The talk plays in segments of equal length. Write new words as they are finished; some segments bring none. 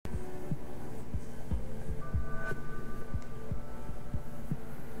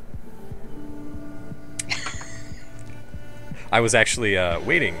I was actually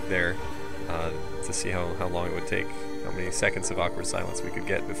waiting there to see how long it would take, how many seconds of awkward silence we could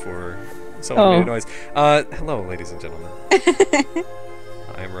get before someone made a noise. Hello, ladies and gentlemen.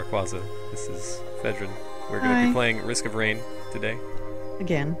 I am Rawrquaza. This is Phedran. We're going to be playing Risk of Rain today.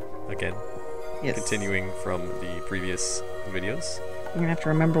 Again. Yes. Continuing from the previous videos. You're going to have to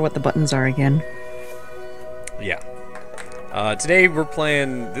remember what the buttons are again. Yeah. Today we're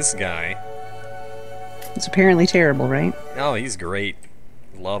playing this guy. It's apparently terrible, right? Oh, he's great.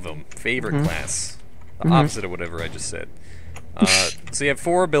 Love him. Favorite class. The opposite of whatever I just said. So you have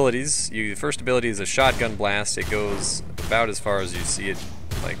 4 abilities. The first ability is a shotgun blast. It goes about as far as you see it,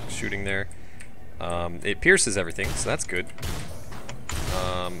 like shooting there. It pierces everything, so that's good.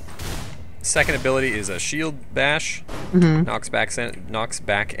 Second ability is a shield bash. Knocks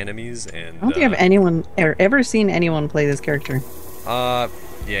back enemies, and I don't think I've ever seen anyone play this character.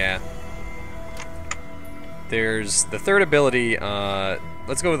 Yeah. There's the third ability.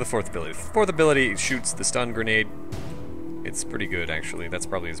 Let's go with the fourth ability. The fourth ability shoots the stun grenade. It's pretty good, actually. That's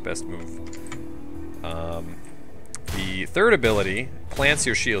probably his best move. The third ability plants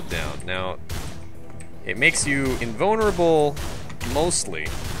your shield down. Now, it makes you invulnerable mostly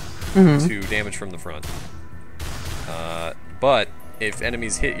to damage from the front. But if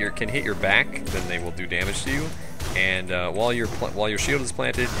enemies can hit your back, then they will do damage to you. And while your shield is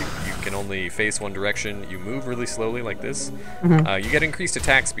planted, you can only face one direction. You move really slowly like this. You get increased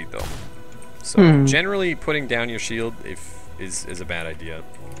attack speed though. So generally, putting down your shield is a bad idea.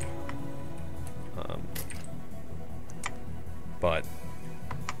 But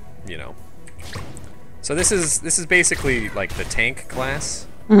you know, so this is basically like the tank class.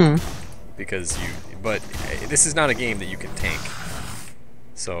 Because but this is not a game that you can tank.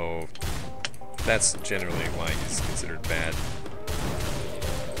 So that's generally why he's considered bad.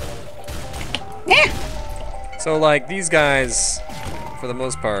 So like these guys, for the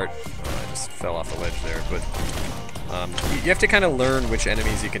most part, I just fell off the ledge there, but you have to kind of learn which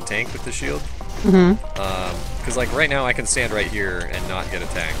enemies you can tank with the shield. Because like right now I can stand right here and not get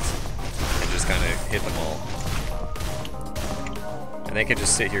attacked and just kind of hit them all. And they can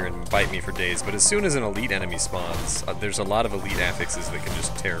just sit here and bite me for days. But as soon as an elite enemy spawns, there's a lot of elite affixes that can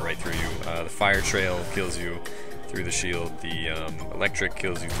just tear right through you. The fire trail kills you through the shield. The electric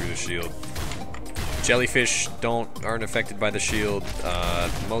kills you through the shield. Jellyfish aren't affected by the shield.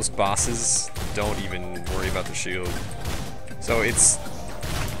 Most bosses don't even worry about the shield. So it's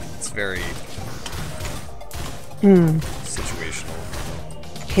very situational.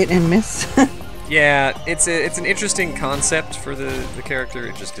 Hit and miss. Yeah, it's an interesting concept for the character.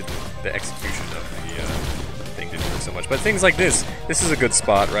 It just didn't, the execution of the thing didn't work so much. But things like this is a good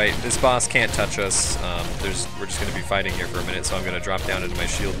spot, right? This boss can't touch us. We're just going to be fighting here for a minute, so I'm going to drop down into my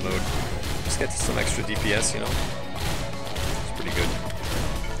shield mode. Just get some extra DPS, you know. It's pretty good.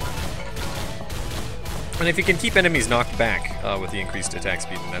 And if you can keep enemies knocked back with the increased attack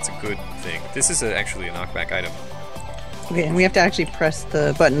speed, then that's a good thing. This is actually a knockback item. Okay, and we have to actually press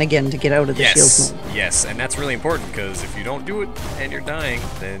the button again to get out of the shield mode. Yes, and that's really important, because if you don't do it and you're dying,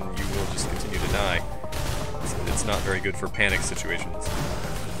 then you will just continue to die. It's not very good for panic situations.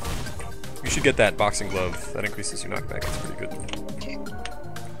 You should get that boxing glove. That increases your knockback. It's pretty good.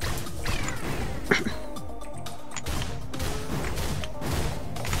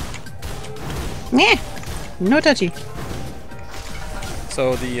 Okay. No touchy.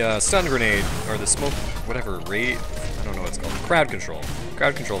 So the stun grenade, or the smoke, whatever, I don't know what it's called. Crowd control.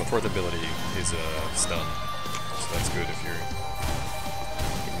 Crowd control, the fourth ability, is stun. So that's good if you're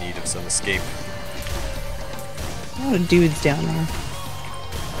in need of some escape. A lot of dudes down there.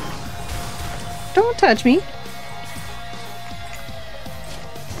 Don't touch me.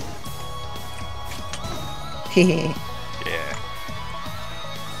 Hehe. Yeah.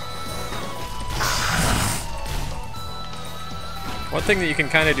 One thing that you can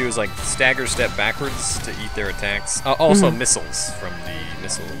kind of do is like stagger step backwards to eat their attacks. Also missiles from the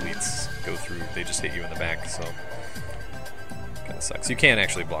missile elites go through, they just hit you in the back, so kind of sucks. You can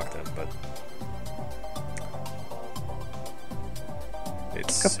actually block them, but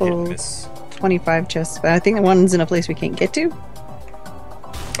it's hit and miss. 25 chests, but I think the one's in a place we can't get to.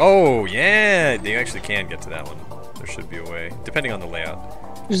 Oh yeah, you actually can get to that one. There should be a way, depending on the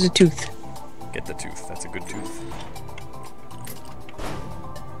layout. There's a tooth. Get the tooth, that's a good tooth.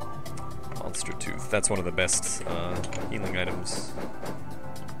 Monster Tooth. That's one of the best healing items.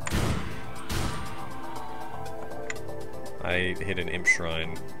 I hit an imp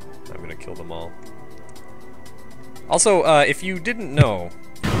shrine. I'm gonna kill them all. Also, if you didn't know,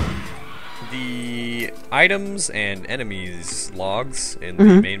 the items and enemies logs in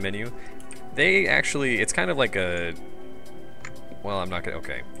the main menu, they actually, it's kind of like a well, I'm not gonna.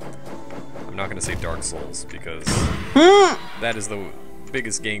 Okay, I'm not gonna say Dark Souls because that is the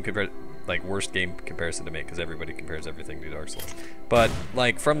biggest game like worst game comparison to make because everybody compares everything to Dark Souls. But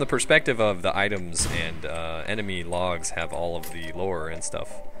like from the perspective of the items and enemy logs have all of the lore and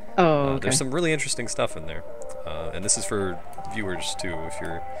stuff. Oh, okay. There's some really interesting stuff in there, and this is for viewers too. If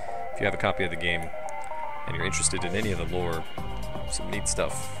you have a copy of the game and you're interested in any of the lore, some neat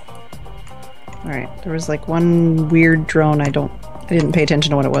stuff. All right, there was like one weird drone. I didn't pay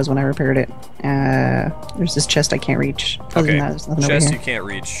attention to what it was when I repaired it. There's this chest I can't reach. Other than that, there's nothing over Chest here. you can't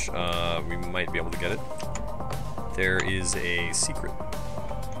reach. We might be able to get it. There is a secret.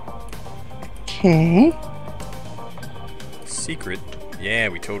 Okay. Secret? Yeah,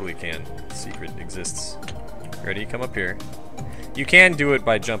 we totally can. Secret exists. Ready? Come up here. You can do it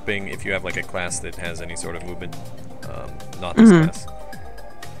by jumping if you have like a class that has any sort of movement. Not this class.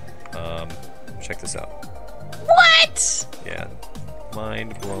 Check this out. What? Yeah.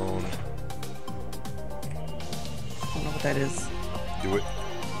 Mind blown. I don't know what that is. Do it.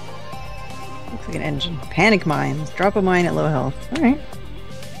 Looks like an engine. Panic mines. Drop a mine at low health. All right.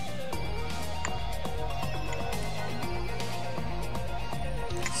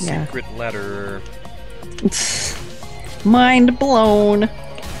 Secret letter. Mind blown.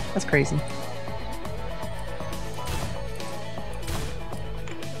 That's crazy.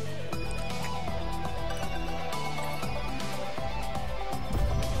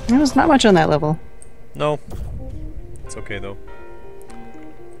 There's not much on that level. No. It's okay though.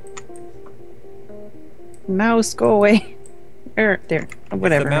 Mouse, go away. There,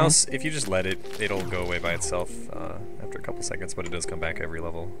 whatever. The mouse, if you just let it, it'll go away by itself after a couple seconds, but it does come back every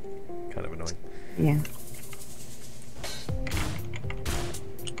level. Kind of annoying. Yeah.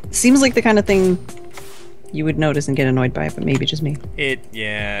 Seems like the kind of thing you would notice and get annoyed by it, but maybe just me.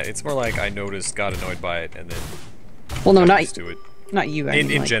 Yeah, it's more like I noticed, got annoyed by it, and then well, no, got not used to it. Not you. I In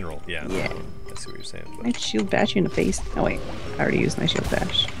mean, like, general, yeah. Yeah. I see what you're saying. But. I'd shield bash you in the face. Oh wait, I already used my shield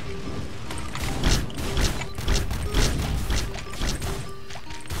bash.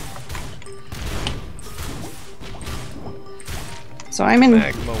 So I'm in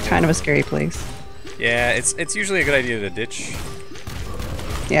kind of a scary place. Yeah, it's usually a good idea to ditch.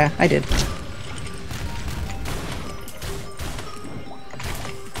 Yeah, I did.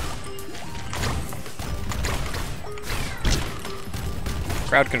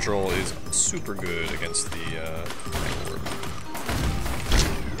 Crowd control is super good against the Parkour.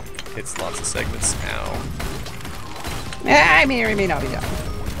 Hits lots of segments. Ow. Yeah, I may or may not be down.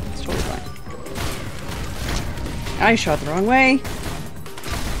 It's totally fine. I shot the wrong way.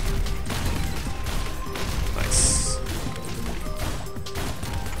 Nice.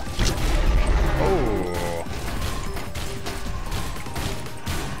 Oh.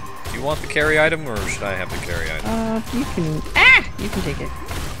 Do you want the carry item, or should I have the carry item? You can. You can take it.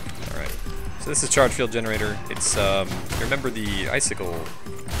 All right. So this is charge field generator. It's remember the icicle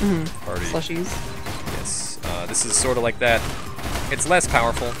party? Slushies. Yes. This is sort of like that. It's less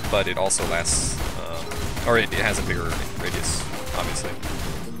powerful, but it also lasts. Or it has a bigger radius, obviously.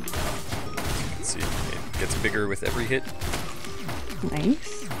 Let's see, it gets bigger with every hit.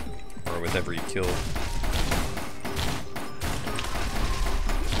 Nice. Or with every kill.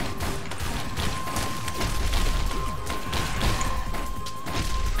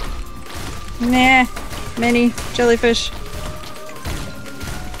 Nah. Many jellyfish.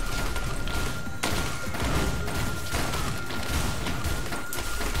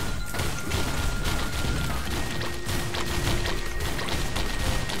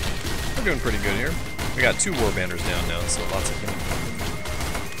 We're doing pretty good here. We got 2 war banners down now, so lots of them.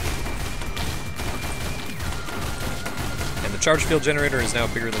 And the charge field generator is now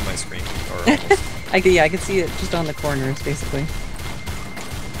bigger than my screen. Or almost. I could see it just on the corners, basically.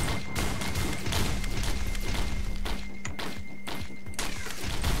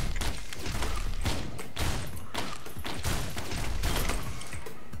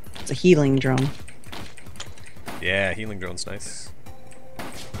 It's a healing drone. Yeah, healing drone's nice.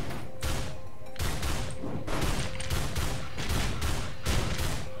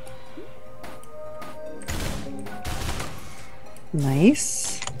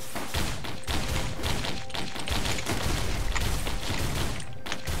 Nice.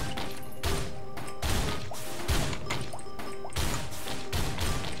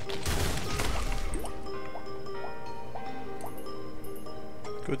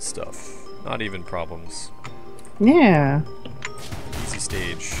 Good stuff. Not even problems. Yeah. Easy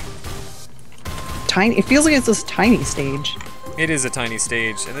stage. Tiny. It feels like it's this tiny stage. It is a tiny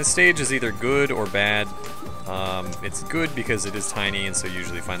stage, and this stage is either good or bad. It's good because it is tiny, and so you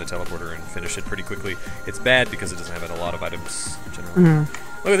usually find the teleporter and finish it pretty quickly. It's bad because it doesn't have a lot of items generally.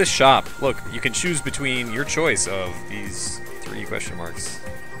 Look at this shop. Look, you can choose between your choice of these 3 question marks.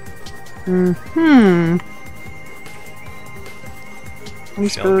 I'm Shell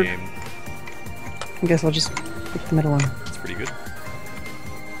screwed. game. I guess I'll just pick the middle one. That's pretty good.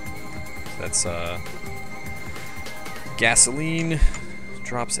 That's gasoline.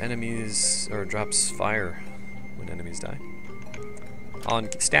 Drops enemies, or drops fire when enemies die.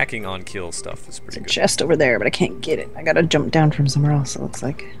 Stacking on kill stuff is pretty There's a good. chest over there, but I can't get it. I gotta jump down from somewhere else, it looks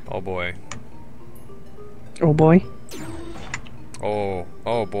like. Oh boy. Oh boy. Oh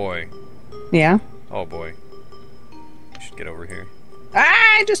boy. Yeah? Oh boy. You should get over here.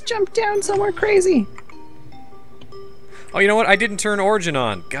 Ah, I just jumped down somewhere crazy. Oh, you know what? I didn't turn Origin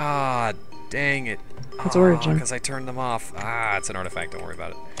on. God dang it. What's Origin? Because I turned them off. Ah, it's an artifact. Don't worry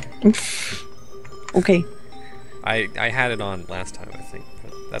about it. Okay. I had it on last time, I think.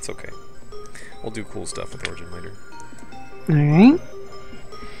 But that's okay. We'll do cool stuff with Origin later. Alright.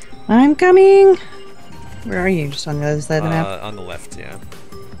 I'm coming. Where are you? Just on the other side of the map? On the left, yeah.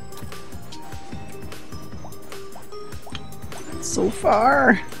 So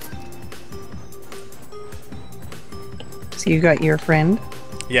far. So you got your friend?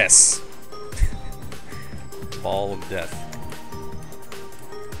 Yes. Ball of death.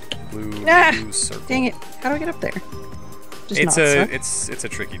 Blue circle. Dang it. How do I get up there? Just It's not a stuck? it's a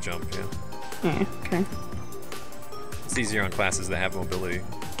tricky jump, yeah. Yeah, okay. It's easier on classes that have mobility,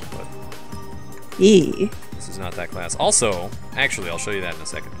 but Yee. this is not that class. Also, actually, I'll show you that in a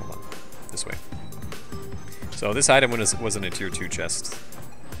second. Hold on. This way. So this item was in a tier 2 chest.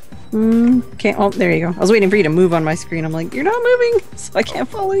 Okay. Oh, there you go. I was waiting for you to move on my screen. I'm like, you're not moving, so I can't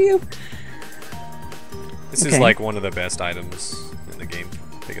follow you. This is like one of the best items in the game.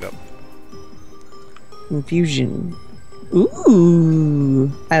 Pick it up. Infusion.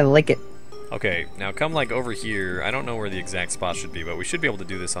 Ooh. I like it. Okay, now come like over here. I don't know where the exact spot should be, but we should be able to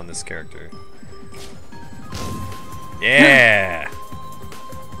do this on this character. Yeah!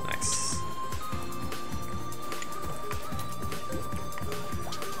 Nice.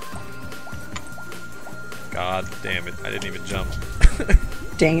 God damn it, I didn't even jump.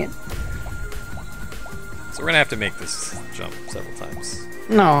 Dang it. So we're gonna have to make this jump several times.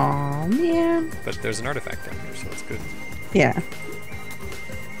 Aw, man. But there's an artifact down here, so that's good. Yeah.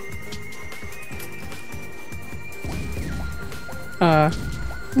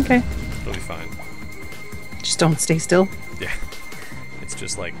 Okay. It'll be fine. Just don't stay still. Yeah. It's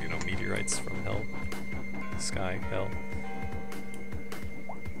just like, you know, meteorites from hell. Sky, hell.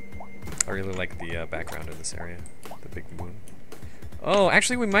 I really like the background of this area. The big moon. Oh,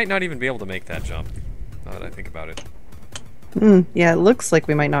 actually we might not even be able to make that jump. Now that I think about it. Yeah, it looks like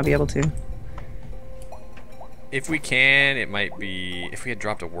we might not be able to. If we can, it might be... If we had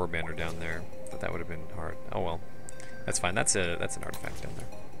dropped a warbandor down there, but that would have been hard. Oh well. That's fine. That's an artifact down there.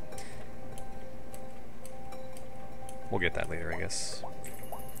 We'll get that later, I guess.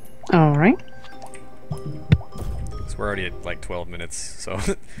 Alright. So we're already at like 12 minutes, so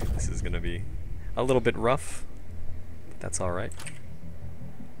this is gonna be a little bit rough. But that's alright.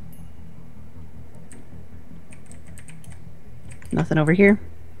 Nothing over here.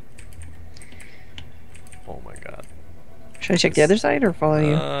 Oh my god. Should I check the other side or follow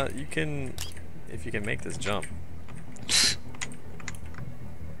you? You can... If you can make this jump.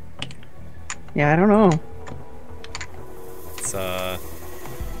 Yeah, I don't know. It's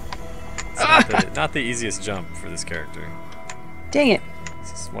not the easiest jump for this character. Dang it.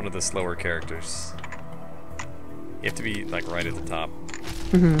 This is one of the slower characters. You have to be like right at the top.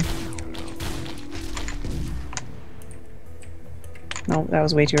 No, that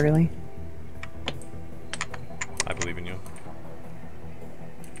was way too early. I believe in you.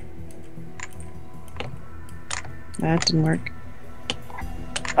 That didn't work.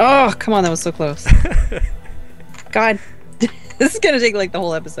 Oh, come on, that was so close. God, this is gonna take like the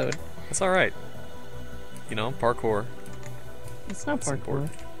whole episode. That's alright. You know, parkour. It's not It's parkour.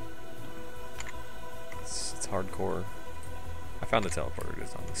 important. It's hardcore. I found the teleporter. It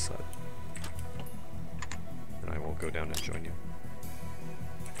is on this side. And I will go down and join you.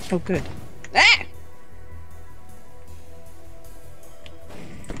 Oh, good. Ah!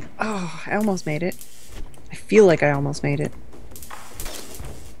 Oh, I almost made it. I feel like I almost made it.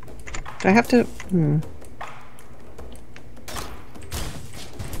 Do I have to...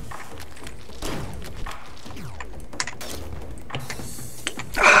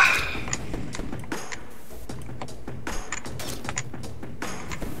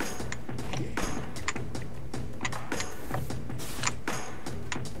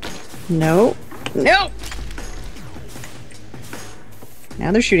 No. No!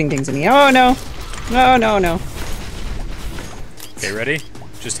 Now they're shooting things at me. Oh no! No, no, no. Okay, ready?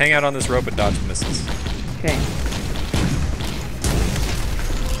 Just hang out on this rope and dodge the missiles. Okay.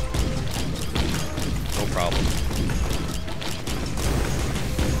 No problem.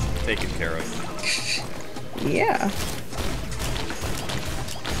 Taken care of. Yeah.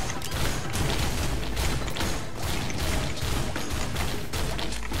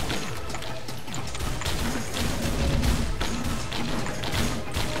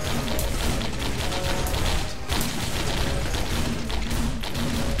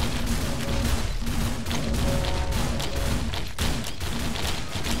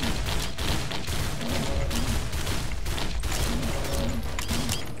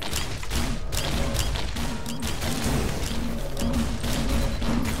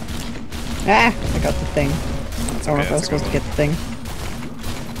 Ah! I got the thing. I don't know if I was supposed to get the thing.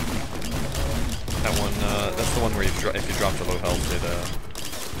 That one, that's the one where if you drop to low health, it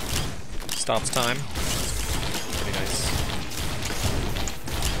stops time. Pretty nice.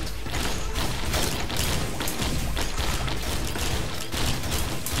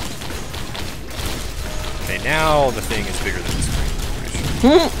 Okay, now the thing is bigger than the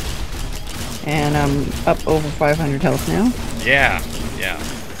screen. And I'm up over 500 health now. Yeah, yeah.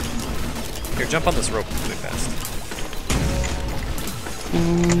 Here, jump on this rope really fast.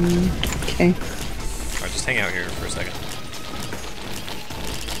 Okay. Alright, just hang out here for a second.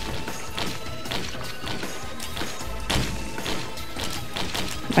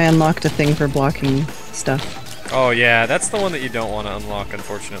 I unlocked a thing for blocking stuff. Oh yeah, that's the one that you don't want to unlock,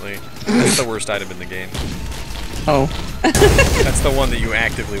 unfortunately. That's the worst item in the game. Oh. That's the one that you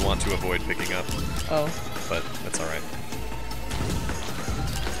actively want to avoid picking up. Oh. But that's alright.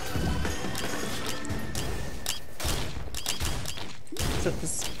 Is that the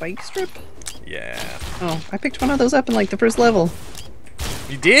spike strip? Yeah. Oh, I picked one of those up in like the first level.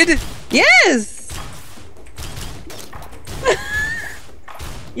 You did? Yes!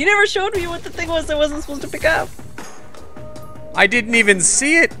 You never showed me what the thing was I wasn't supposed to pick up. I didn't even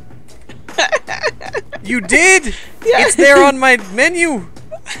see it. You did? Yeah. It's there on my menu.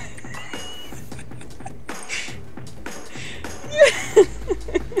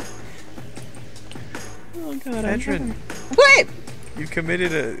 Oh god, Phedran, what? you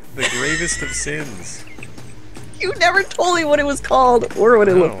committed the gravest of sins. You never told me what it was called or what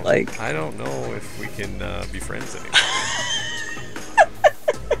it looked like. I don't know if we can be friends anymore.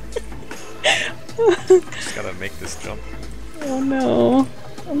 Just gotta make this jump. Oh no.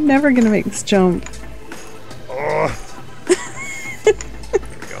 I'm never gonna make this jump. Oh. There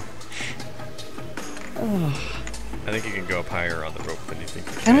we go. Oh. I think you can go up higher on the rope than you think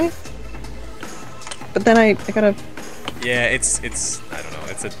you Can I? But then I gotta... Yeah, it's I don't know,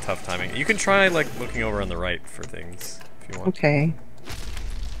 it's a tough timing. You can try like looking over on the right for things if you want. Okay.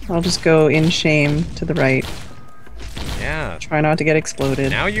 I'll just go in shame to the right. Yeah. Try not to get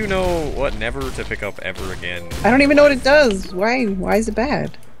exploded. Now you know what never to pick up ever again. I don't even know what it does. Why is it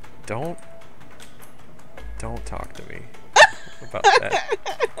bad? Don't talk to me about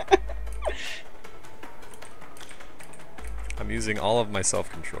that. I'm using all of my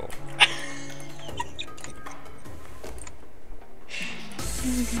self-control.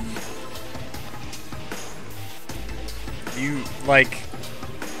 You, like...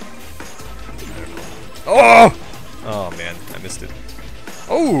 I don't know. Oh! Oh, man. I missed it.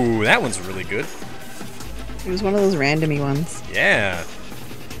 Oh, that one's really good. It was one of those randomy ones. Yeah.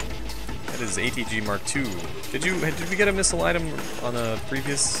 That is ATG Mark II. Did we get a missile item on a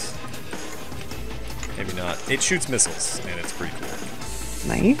previous... Maybe not. It shoots missiles, and it's pretty cool.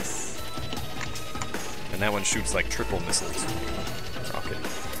 Nice. And that one shoots like triple missiles. Rocket.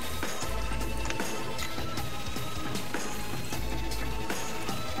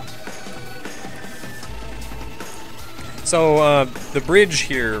 So, the bridge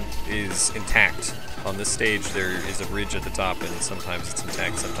here is intact. On this stage, there is a bridge at the top, and sometimes it's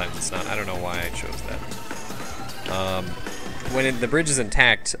intact, sometimes it's not. I don't know why I chose that. When the bridge is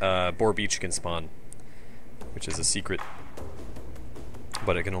intact, Boar Beach can spawn, which is a secret.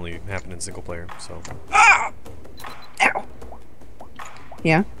 But it can only happen in single player, so... Ah! Ow!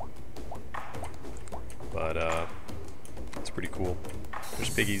 Yeah? But, it's pretty cool. There's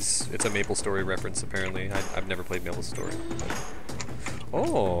piggies. It's a MapleStory reference, apparently. I've never played MapleStory. But...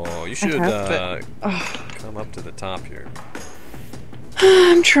 Oh, you should, come up to the top here.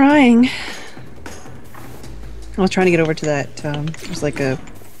 I'm trying. I was trying to get over to that, there's like a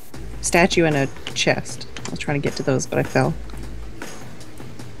statue and a chest. I was trying to get to those, but I fell.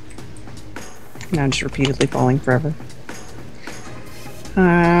 Now I'm just repeatedly falling forever.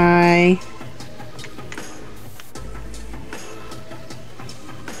 Hi.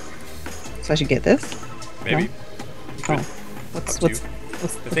 So I should get this? Maybe. No? Oh. What's the the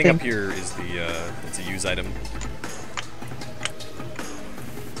thing up here is the it's a use item.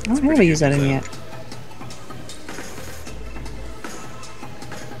 I don't have a use item yet.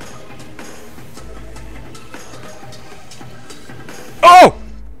 Oh!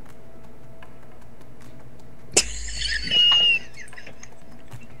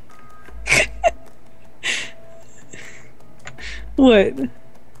 What?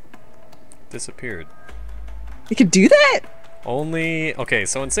 Disappeared. You could do that? Only... Okay,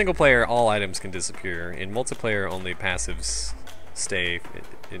 so in single player, all items can disappear. In multiplayer, only passives stay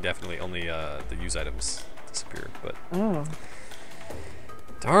indefinitely. Only the use items disappear, but... Oh.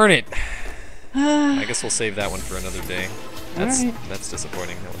 Darn it! I guess we'll save that one for another day. Alright. That's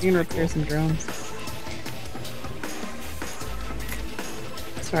disappointing. That was You can pretty repair cool. some drones.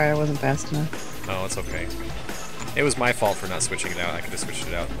 Sorry, I wasn't fast enough. Oh, it's okay. It was my fault for not switching it out. I could have switched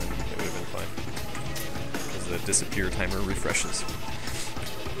it out and then it would have been fine. Because the disappear timer refreshes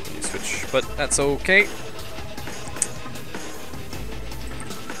when you switch. But that's okay.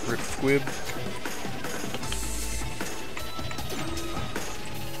 Rip squib.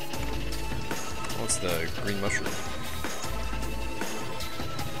 What's the green mushroom?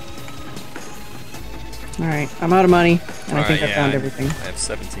 Alright, I'm out of money. And I think Alright, I found everything. I have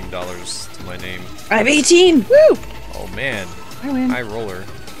 $17 to my name. I have 18! Woo! Oh man. I win. High roller.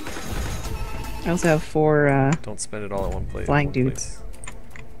 I also have 4 Don't spend it all at one place. flying dudes.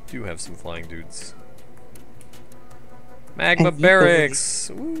 Do have some flying dudes. Magma And barracks!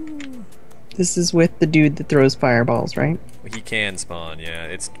 Woo. This is with the dude that throws fireballs, right? He can spawn, yeah.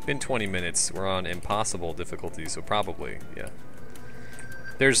 It's been 20 minutes. We're on impossible difficulty, so probably, yeah.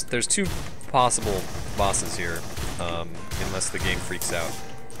 There's 2 possible bosses here, unless the game freaks out.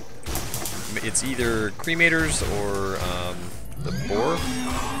 It's either cremators or the boar.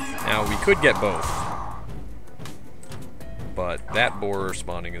 Now, we could get both, but that boar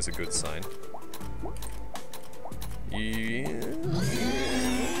spawning is a good sign. Yeah.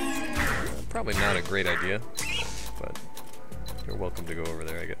 Probably not a great idea, but you're welcome to go over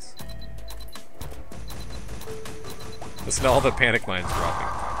there, I guess. Listen to all the panic mines dropping.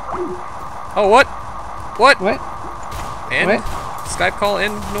 Oh, what? What? What? And? What? Skype call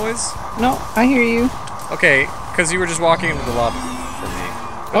end noise? No, I hear you. Okay, because you were just walking into the lobby for me.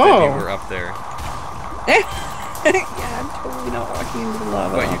 But Oh. then you were up there. Yeah, I'm totally not walking into the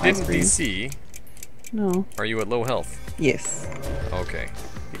lava. But you on my didn't screen. DC. No. Are you at low health? Yes. Okay.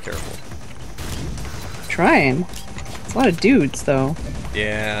 Be careful. Trying. It's a lot of dudes, though.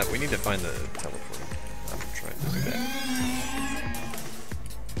 Yeah, we need to find the teleporter. I'm trying to do that.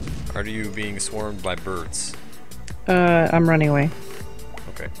 Are you being swarmed by birds? I'm running away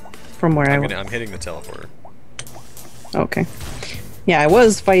Okay. from where I was. I'm hitting the teleporter. Okay. Yeah, I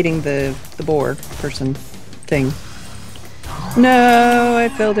was fighting the boar person thing. No, I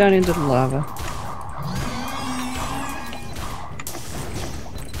fell down into the lava.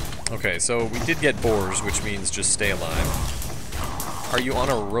 Okay, so we did get boars, which means just stay alive. Are you on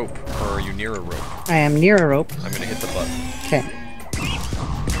a rope, or are you near a rope? I am near a rope. I'm gonna hit the button. Okay.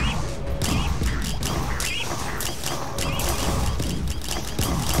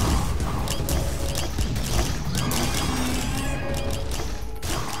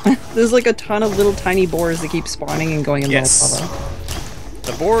 There's like a ton of little tiny boars that keep spawning and going in the lava.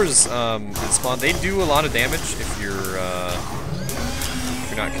 The boars that spawn, they do a lot of damage if you're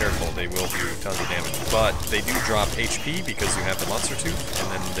not careful. They will do tons of damage, but they do drop HP because you have the monster tooth,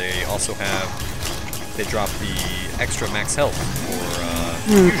 and then they also they drop the extra max health for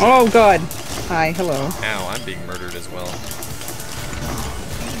fusion. Oh god. Hi, hello. Ow, I'm being murdered as well.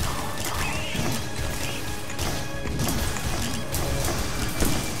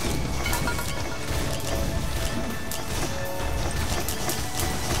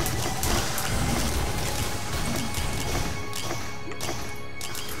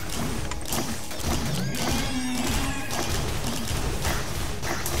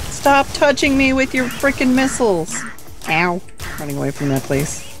 Stop touching me with your frickin' missiles! Ow. Running away from that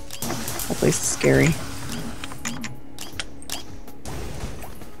place. That place is scary.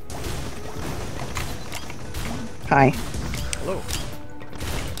 Hi. Hello.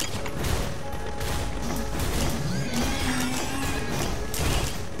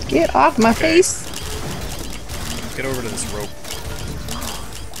 Get off my face! Get over to this rope.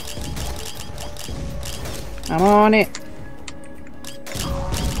 I'm on it.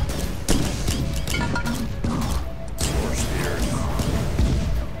 Scorch the earth.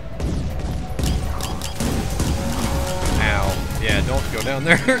 Ow. Yeah, don't go down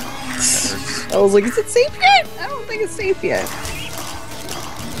there. That hurts. I was like, is it safe yet? I don't think it's safe yet.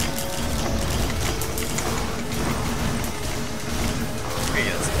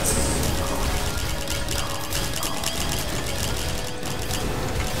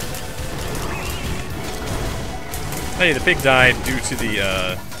 Hey, the pig died due to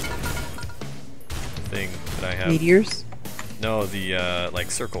the thing that I have. Meteors? No, the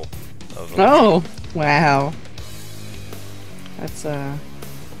like circle of. Oh, wow. That's a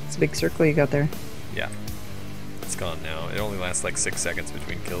big circle you got there. Yeah, it's gone now. It only lasts like 6 seconds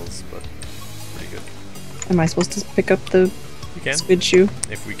between kills, but pretty good. Am I supposed to pick up the You can, squid shoe?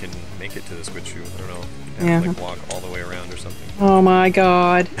 if we can make it to the squid shoe. I don't know. Yeah. To, like walk all the way around or something. Oh my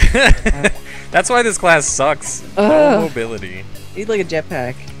god. That's why this class sucks. No Ugh. mobility. Need like a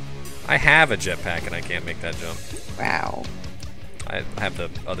jetpack. I have a jetpack and I can't make that jump. Wow. I have the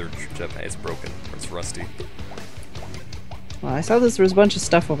other jetpack. It's broken. Or it's rusty. Well, I saw there was a bunch of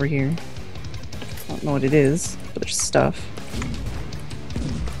stuff over here. I don't know what it is, but there's stuff.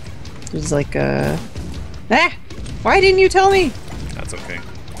 There's like a... Ah! Why didn't you tell me? That's okay.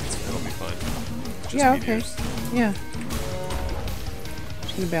 It'll be fine. Just Yeah, meteors. okay. Yeah.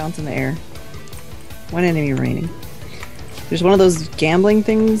 Just gonna bounce in the air. One enemy remaining. There's one of those gambling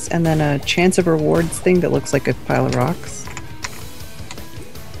things, and then a chance of rewards thing that looks like a pile of rocks.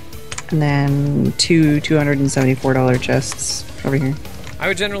 And then two $274 chests over here. I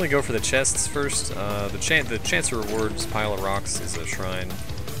would generally go for the chests first. The chance of rewards pile of rocks is a shrine.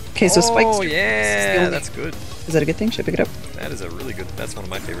 Okay, so spikes. Oh yeah, that's good. Is that a good thing? Should I pick it up? That is a really good. That's one of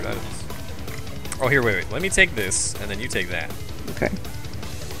my favorite items. Oh here, wait. Let me take this, and then you take that. Okay.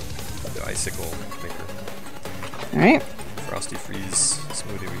 The icicle maker. Alright. Frosty Freeze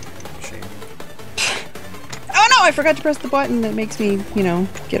smoothie machine. Oh no, I forgot to press the button that makes me, you know,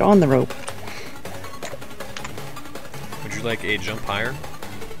 get on the rope. Would you like a jump higher?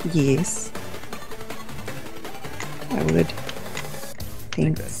 Yes. I would.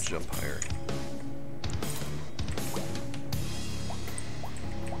 Take that Thanks. jump higher.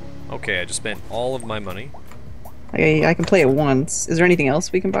 Okay, I just spent all of my money. I can play it once. Is there anything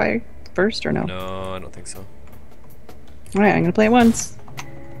else we can buy first or no? No, I don't think so. Alright, I'm gonna play it once.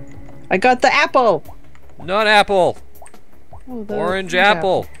 I got the apple! Nut apple! Oh, the Orange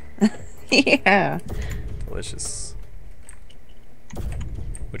apple! Yeah. Delicious.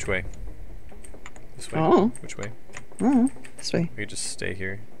 Which way? This way. Oh. Which way? Oh, this way. We could just stay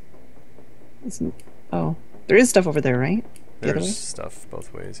here. Oh. There is stuff over there, right? The other way? There's stuff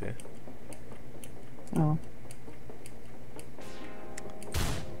both ways, yeah. Oh.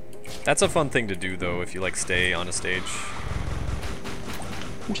 That's a fun thing to do, though, if you, like, stay on a stage.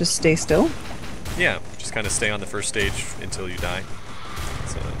 Just stay still? Yeah, just kind of stay on the first stage until you die.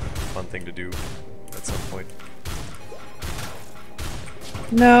 It's a fun thing to do at some point.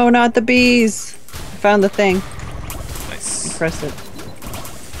 No, not the bees! I found the thing. Nice. Press it.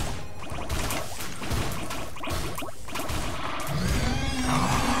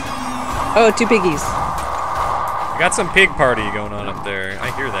 Oh, 2 piggies. You got some pig party going on up there.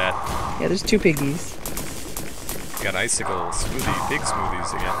 I hear that. Yeah, there's 2 piggies. You got icicle smoothie, pig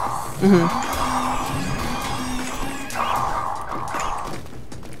smoothies again. Mm-hmm.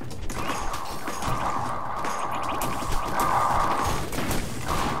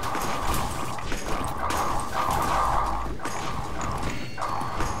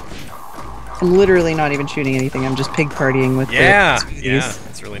 I'm literally not even shooting anything. I'm just pig partying with the smoothies. Yeah,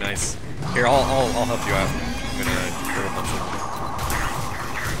 that's really nice. Here, I'll help you out. I'm gonna throw a bunch of.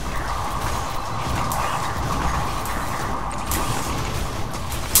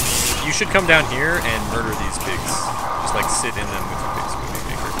 You should come down here and murder these pigs. Just like sit in them with your pig smoothie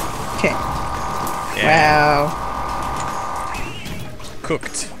maker. Okay. Yeah. Wow.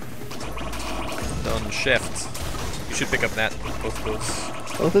 Cooked. Done chefed. You should pick up that, both of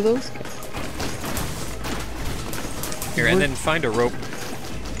those. Both of those? Here, and then find a rope.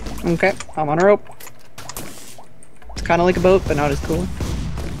 Okay, I'm on a rope. It's kind of like a boat, but not as cool.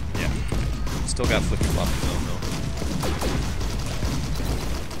 Yeah. Still got flip-floppy zone,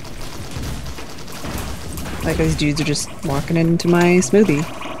 though. Like these dudes are just walking into my smoothie.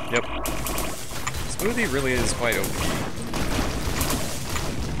 Yep. Smoothie really is quite OP.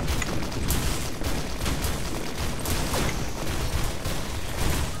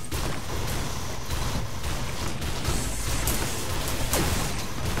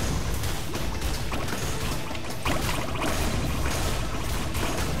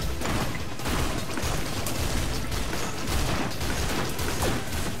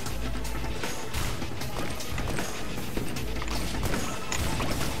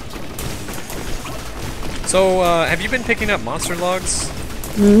 So, have you been picking up monster logs?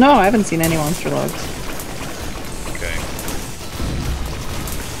 No, I haven't seen any monster logs. Okay.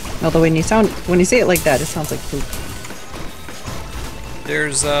 Although when you say it like that, it sounds like poop.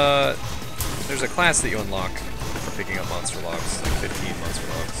 There's a class that you unlock for picking up monster logs, like 15 monster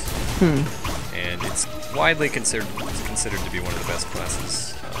logs. And It's widely considered to be one of the best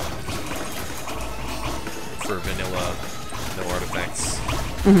classes for vanilla, no artifacts.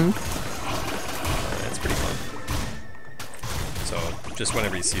 It's pretty fun. So just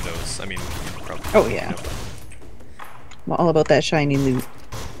whenever you see those, I mean, probably. Oh yeah. You know, I'm all about that shiny loot.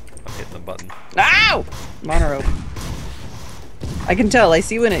 I'm hitting the button. Ow! Mono I can tell. I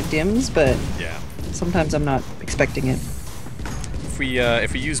see when it dims, but yeah, sometimes I'm not expecting it.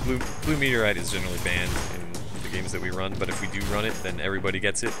 If we use blue meteorite is generally banned in the games that we run, but if we do run it, then everybody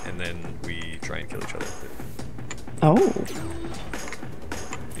gets it, and then we try and kill each other. Oh.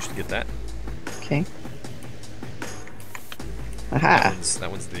 You should get that. Okay. Aha.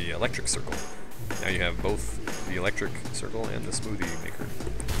 That one's the electric circle. Now you have both the electric circle and the smoothie maker.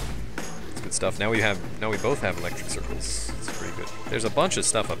 It's good stuff. Now we both have electric circles. It's pretty good. There's a bunch of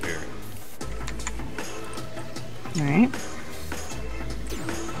stuff up here. All right.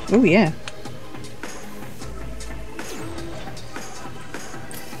 Oh yeah.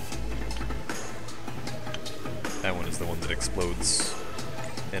 That one is the one that explodes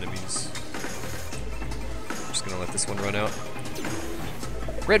enemies. I'm just gonna let this one run out.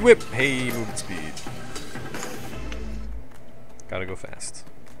 Red whip! Hey, movement speed. Gotta go fast.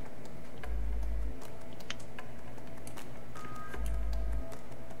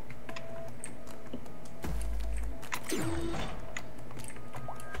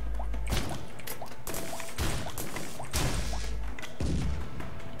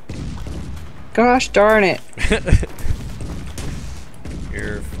 Gosh darn it.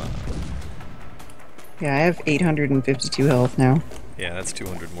 You're fine. Yeah, I have 852 health now. Yeah, that's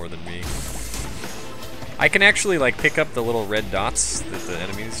 200 more than me. I can actually like pick up the little red dots that the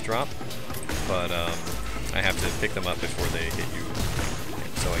enemies drop, but I have to pick them up before they hit you,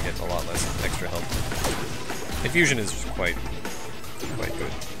 so I get a lot less extra health. Infusion is quite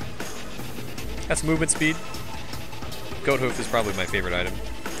good. That's movement speed. Goat hoof is probably my favorite item.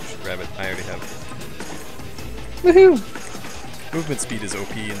 You should grab it. I already have. Woohoo! Movement speed is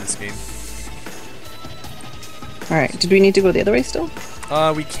OP in this game. Alright, did we need to go the other way still?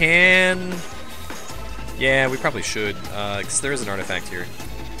 We can. Yeah, we probably should, because there is an artifact here.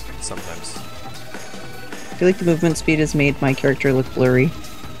 Sometimes. I feel like the movement speed has made my character look blurry.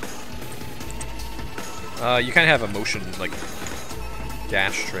 You kind of have a motion, like,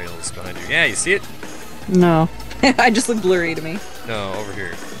 dash trails behind you. Yeah, you see it? No. I just look blurry to me. No, over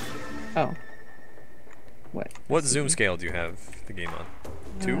here. Oh. What? What zoom scale do you have the game on?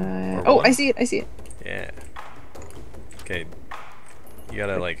 2? Or oh, 1? I see it, I see it. Yeah. Okay. You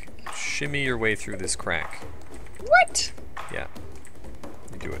gotta, like, shimmy your way through this crack. What? Yeah.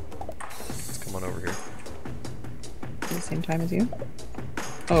 You do it. Let's come on over here. At the same time as you?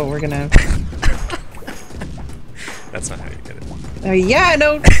 Oh, we're gonna... That's not how you get it. Yeah,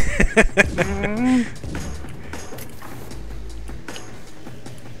 no!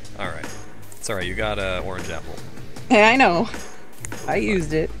 Alright. It's alright, you got an orange apple. Yeah, I know. I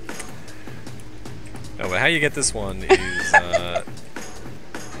used it. No, but how you get this one is,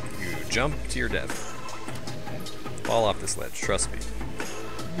 you jump to your death. Fall off this ledge, trust me.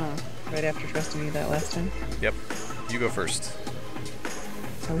 Huh. Right after trusting you that last time? Yep. You go first.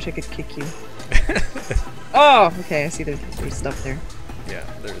 I wish I could kick you. Oh! Okay, I see there's stuff there. Yeah,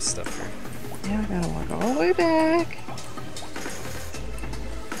 there's stuff here. Yeah, I gotta walk all the way back.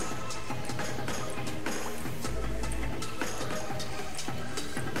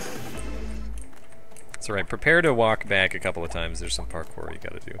 It's alright, prepare to walk back a couple of times. There's some parkour you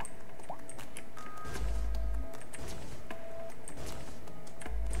gotta do.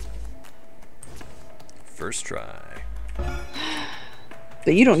 First try.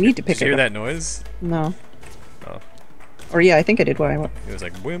 But you don't need to pick Did you it hear up. that noise? No. Oh. Or yeah, I think I did. Why? It was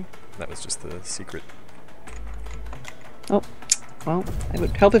like, whim. That was just the secret. Oh. Well, it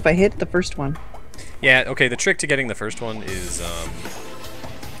would help if I hit the first one. Yeah, okay, the trick to getting the first one is,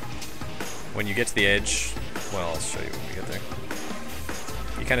 when you get to the edge, well, I'll show you when we get there.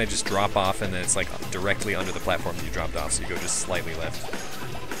 You kind of just drop off, and then it's like directly under the platform that you dropped off, so you go just slightly left.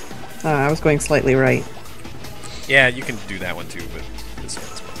 I was going slightly right. Yeah, you can do that one too, but this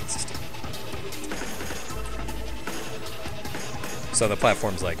one's more consistent. So the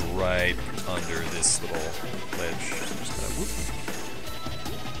platform's like right under this little ledge. So just kind of whoop.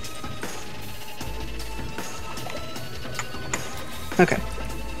 Okay.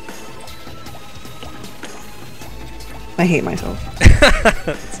 I hate myself.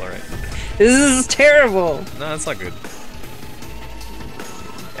 It's alright. This is terrible! No, that's not good.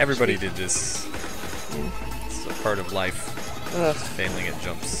 Everybody did this. It's a part of life. Ugh. Failing at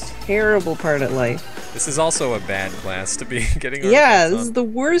jumps. terrible part at life. This is also a bad class to be getting. Yeah, this on. is the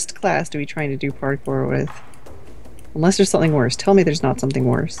worst class to be trying to do parkour with. Unless there's something worse. Tell me there's not something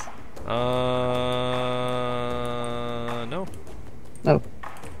worse. No. Oh.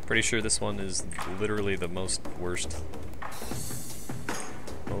 Pretty sure this one is literally the most worst.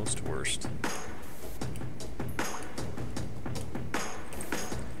 Most worst.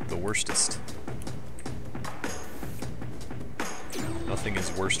 The worstest. Nothing is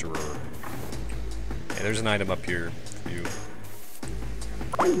worsterer. Hey, there's an item up here for you.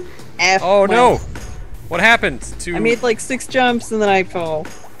 Oh no! What happened to... I made like 6 jumps and then I fall.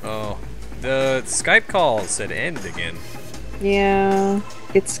 Oh. The Skype call said end again. Yeah.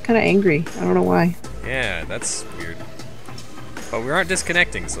 It's kind of angry. I don't know why. Yeah, that's weird. But we aren't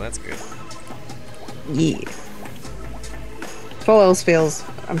disconnecting, so that's good. Yeah. If all else fails,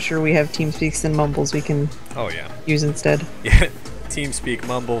 I'm sure we have TeamSpeaks and mumbles we can use instead. Yeah. TeamSpeak,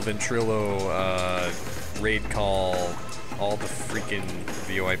 Mumble, Ventrilo, Raid Call, all the freaking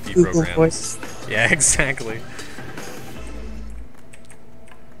VoIP Google programs. Voice. Yeah, exactly.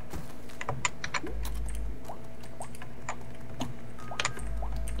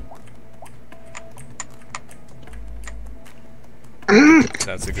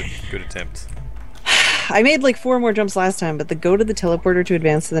 That's a good attempt. I made like 4 more jumps last time, but the go to the teleporter to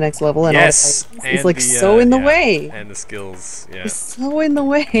advance to the next level and yes, all is like so in the way. And the skills, yeah. It's so in the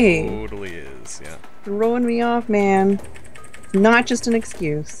way. Totally is, yeah. Throwing me off, man. It's not just an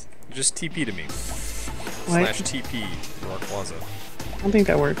excuse. Just TP to me. What? /TP Rawrquaza. I don't think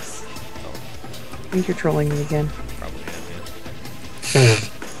that works. Oh, I think you're trolling me again. probably am, yeah.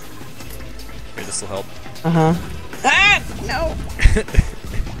 Here, this will help. Uh-huh. Ah! No!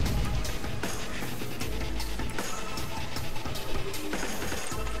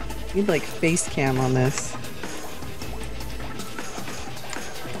 Need like face cam on this.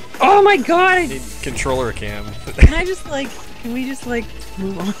 Oh my god! Need controller cam. Can I just like, can we just like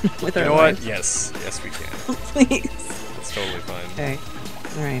move on with our You know lives? what? Yes, yes we can. Please. It's totally fine. Okay.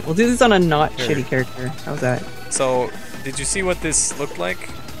 Alright, we'll do this on a not Here. shitty character. How's that? So, did you see what this looked like?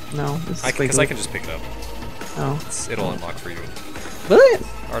 No, this is Because I can just pick it up. Oh. It'll unlock for you. What?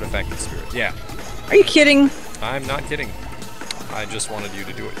 Artifact of Spirit. Yeah. Are you kidding? I'm not kidding. I just wanted you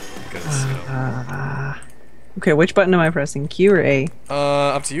to do it because, you know. Okay, which button am I pressing? Q or A?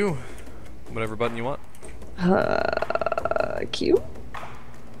 Up to you. Whatever button you want. Q?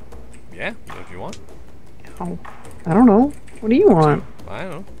 Yeah, if you want. Oh, I don't know. What do you want? I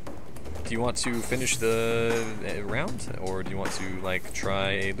don't know. Do you want to finish the round, or do you want to like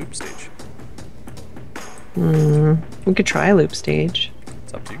try a loop stage? We could try a loop stage.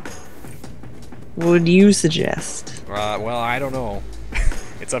 It's up to you. What would you suggest? Well, I don't know.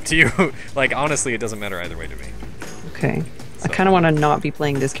 It's up to you. Like, honestly, it doesn't matter either way to me. Okay. So. I kind of want to not be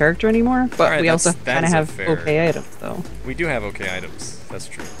playing this character anymore, but Alright, we also that kind of is a have fair- okay items, though. We do have okay items. That's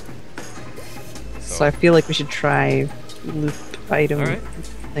true. So I feel like we should try loop item Alright.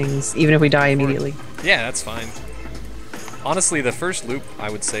 things, even if we die immediately. Yeah, that's fine. Honestly, the first loop, I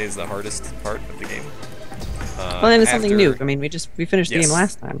would say, is the hardest part of the game. Well, then it's something new. I mean, we finished the Yes. game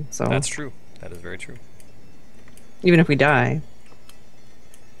last time, so That's true. That is very true. even if we die.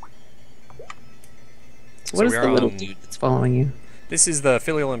 So what So is we the are little on- dude that's following you? This is the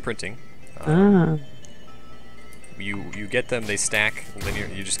filial imprinting. You get them, they stack linear.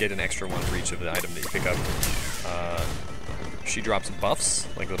 You just get an extra one for each of the item that you pick up. She drops buffs,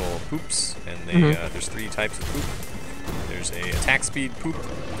 like little poops, and they, there's 3 types of poop. There's a attack speed poop,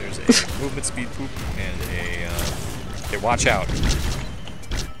 there's a movement speed poop, and a, okay, watch out.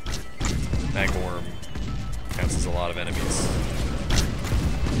 Magworm counts as a lot of enemies.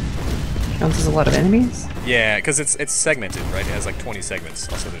 Counts as a lot of enemies? Yeah, because it's segmented, right? It has like 20 segments.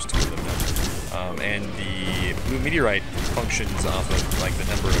 Also, there's 2 of them now. And the blue meteorite functions off of like the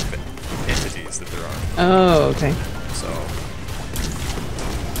number of entities that there are. Oh, okay. So.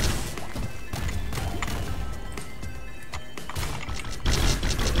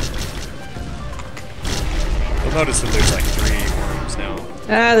 You'll notice that there's like 3 worms now.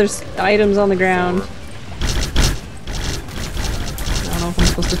 Ah, there's items on the ground. 4. I don't know if I'm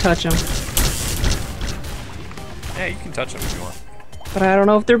supposed to touch them. Yeah, you can touch them if you want. But I don't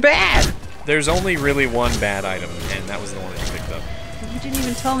know if they're bad! There's only really 1 bad item, and that was the one that you picked up. You didn't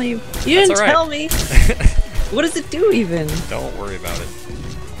even tell me. You didn't alright. tell me! What does it do, even? Don't worry about it.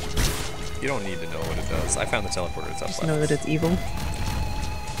 You don't need to know what it does. I found the teleporter. It's up Just left. know that it's evil.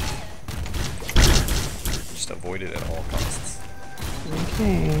 Just avoid it at all costs.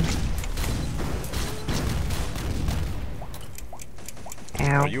 Okay.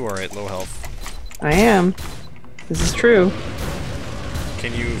 Ow. Oh, you are at low health. I am. This is true.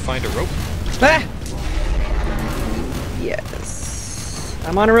 Can you find a rope? Ah! Yes.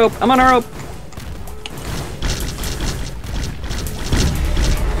 I'm on a rope. I'm on a rope.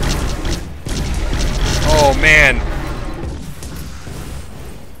 Oh man.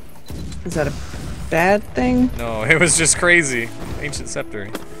 Is that a bad thing? No, it was just crazy. Ancient scepter.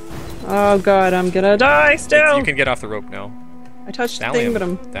 Oh god, I'm gonna die still. You can get off the rope now. I touched the thing, but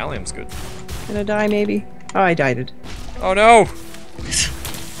I'm Thallium's good. gonna die maybe. Oh, I died. Oh no!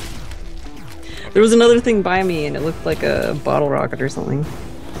 There was another thing by me, and it looked like a bottle rocket or something.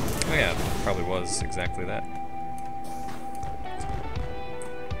 Oh yeah, it probably was exactly that.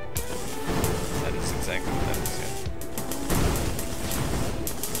 That is exactly what that is,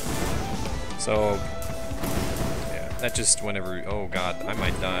 yeah. So, yeah, that just whenever... Oh god, I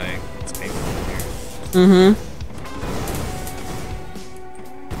might die. It's painful here. Mm-hmm.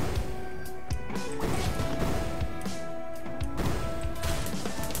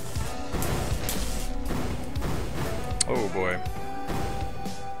 Oh boy.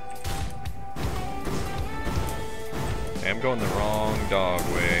 I'm going the wrong dog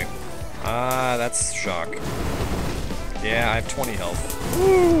way. Ah, that's shock. Yeah, I have 20 health.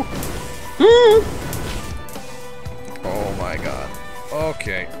 Woo! Oh my god.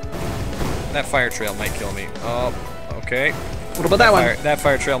 Okay. That fire trail might kill me. Oh, okay. What about that one? That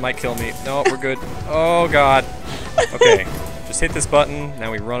fire trail might kill me. No, we're good. Oh god. Okay. Just hit this button. Now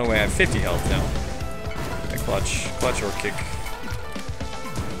we run away. I have 50 health now. Clutch or kick.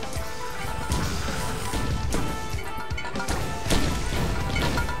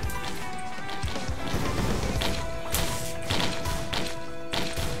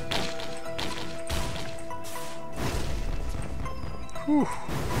 Whew.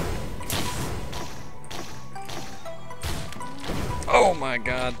 Oh my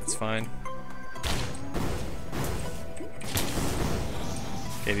god, that's fine.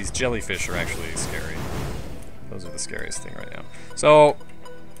 Okay, these jellyfish are actually scary. Those are the scariest thing right now. So,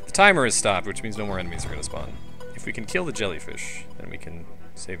 the timer is stopped, which means no more enemies are going to spawn. If we can kill the jellyfish, then we can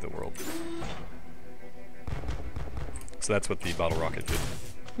save the world. So that's what the bottle rocket did.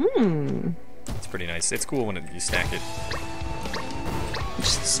 It's pretty nice. It's cool when you stack it.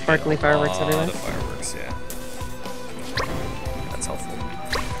 Just sparkly fireworks everywhere. A lot of fireworks, yeah. That's helpful.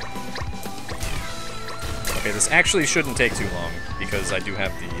 Okay, this actually shouldn't take too long, because I do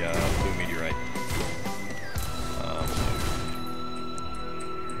have the blue meteorite.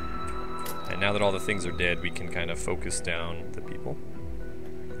 And now that all the things are dead, we can kind of focus down the people.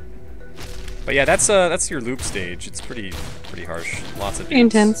 But yeah, that's your loop stage. It's pretty harsh. Lots of dudes.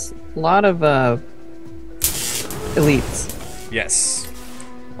 Intense. A lot of elites. Yes.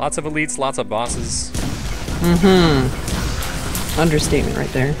 Lots of elites, lots of bosses. Understatement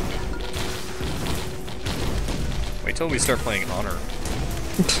right there. Wait till we start playing Honor.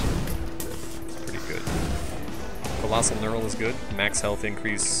 It's pretty good. Colossal Knurl is good. Max health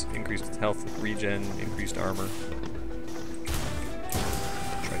increase, increased health regen, increased armor.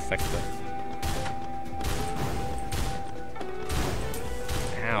 Trifecta.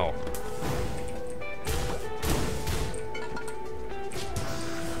 Ow.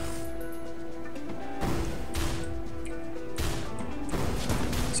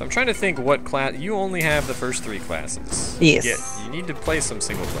 So I'm trying to think what class... You only have the first 3 classes. Yes. You need to play some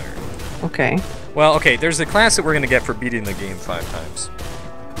single player. Okay. Well, okay, there's a class that we're going to get for beating the game 5 times.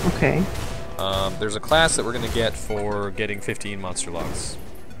 Okay. There's a class that we're going to get for getting 15 monster logs,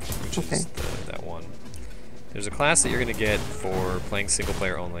 which is that one. There's a class that you're going to get for playing single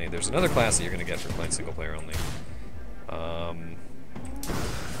player only. There's another class that you're going to get for playing single player only. I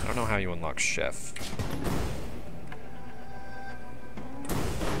don't know how you unlock Chef.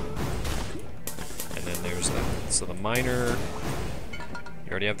 And then there's so the miner.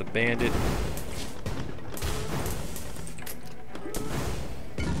 You already have the bandit.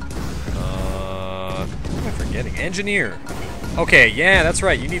 What am I forgetting? Engineer. Okay, yeah, that's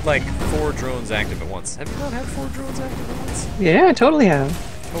right. You need like 4 drones active at once. Have you not had 4 drones active at once? Yeah, I totally have.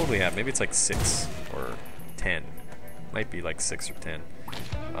 Totally have. Maybe it's like 6 or 10. Might be like 6 or 10.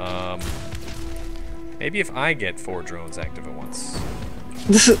 Maybe if I get 4 drones active at once.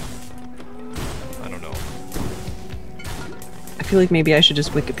 I don't know. I feel like maybe I should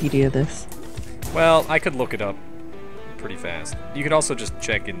just Wikipedia this. Well, I could look it up pretty fast. You could also just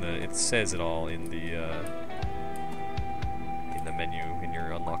check in the... It says it all in the menu in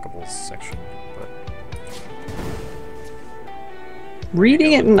your unlockables section. But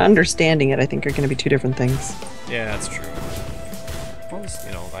reading it and understanding it, I think, are going to be 2 different things. yeah, that's true. Well,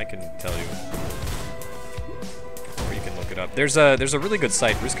 you know, I can tell you. Or you can look it up. There's a really good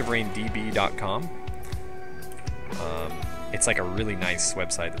site, riskofraindb.com. It's like a really nice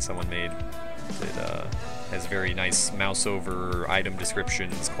website that someone made. It has very nice mouse over item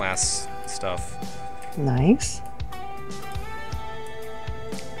descriptions, class stuff. Nice.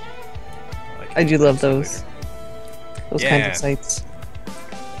 I do love those. Those kinds of sites.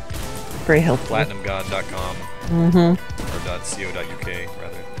 Very helpful. Platinumgod.com. Mm-hmm. Or .co.uk,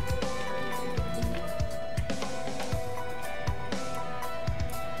 rather.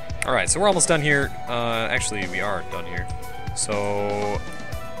 Alright, so we're almost done here. Actually, we are done here. So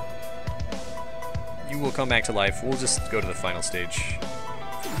you will come back to life. We'll just go to the final stage.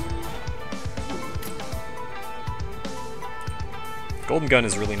 Golden Gun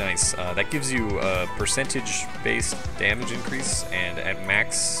is really nice. That gives you a percentage-based damage increase, and at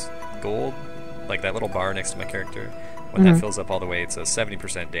max gold, like that little bar next to my character, when that fills up all the way, it's a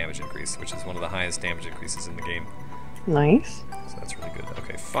 70% damage increase, which is one of the highest damage increases in the game. Nice. So that's really good.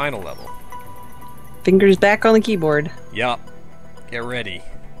 Okay, final level. Fingers back on the keyboard. Yup. Get ready.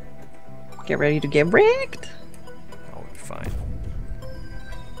 Get ready to get wrecked. I'll be fine.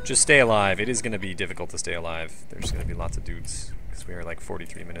 Just stay alive. It is going to be difficult to stay alive. There's going to be lots of dudes. Because we are like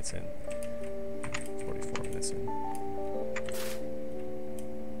 43 minutes in. 44 minutes in.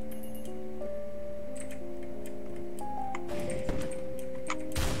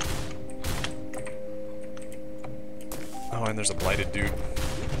 Oh, and there's a blighted dude.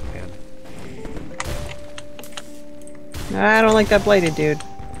 Man. I don't like that blighted dude.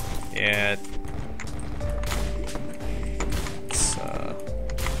 Yeah. It's,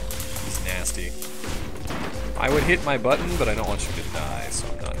 he's nasty. I would hit my button, but I don't want you to die, so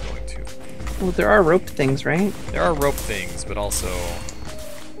I'm not going to. Well, there are rope things, right? There are rope things, but also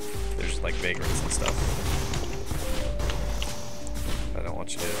there's like vagrants and stuff. I don't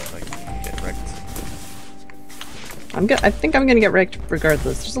want you to like get wrecked. I think I'm gonna get wrecked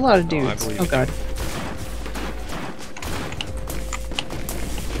regardless. There's a lot of dudes. I Oh god.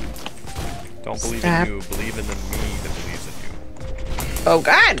 Don't believe in you. Believe in the me that believes in you. Oh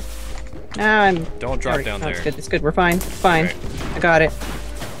god! Now I'm... Don't drop down there. It's good, it's good. We're fine. It's fine. Okay. I got it.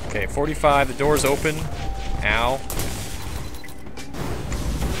 Okay, 45. The door's open. Ow.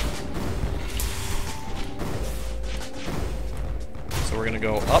 So we're gonna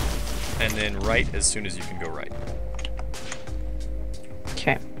go up and then right as soon as you can go right.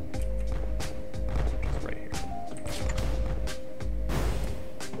 Okay. Right here.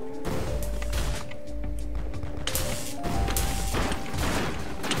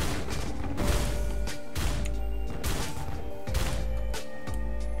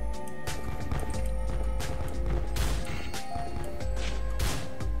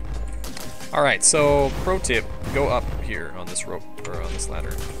 Alright, so pro tip, go up here on this rope, or on this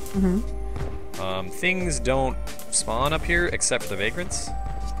ladder. Things don't spawn up here except for the vagrants.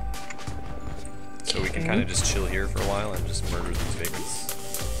 So we can kind of just chill here for a while and just murder these vagrants.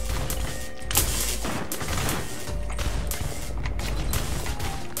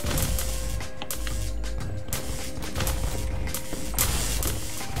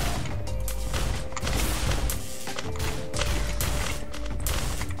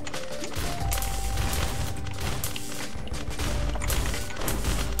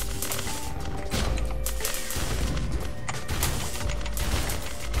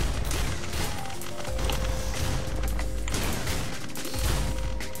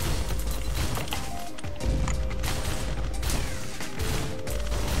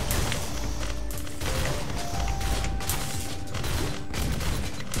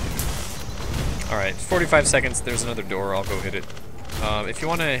 Alright, 45 seconds, there's another door, I'll go hit it. If you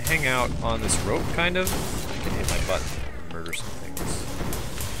want to hang out on this rope, kind of, I can hit my button and murder some things.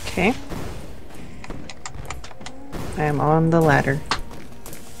 Okay. I am on the ladder.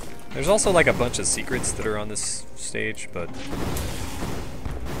 There's also like a bunch of secrets that are on this stage, but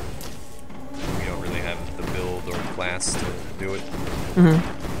we don't really have the build or class to do it.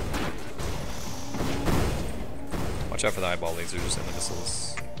 Watch out for the eyeball lasers and the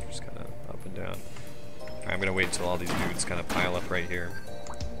missiles. Just kind of up and down. Alright, I'm gonna wait until all these dudes kind of pile up right here.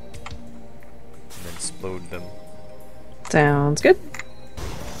 And then explode them. Sounds good.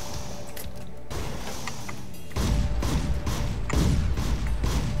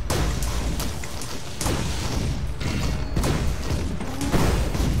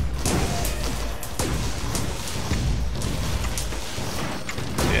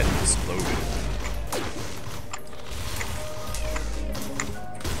 Yeah, exploded.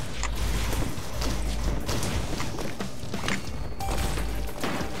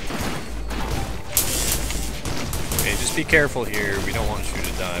 Okay, just be careful here. We don't want you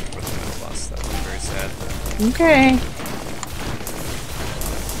to die before the final boss. That would be very sad. Okay.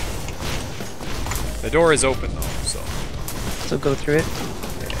 The door is open though, so also go through it.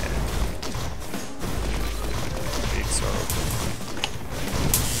 Gates are open.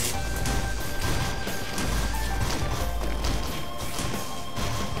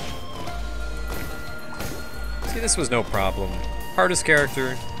 See, this was no problem. Hardest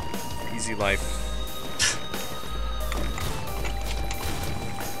character, easy life.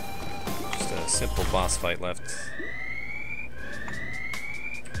 Just a simple boss fight left.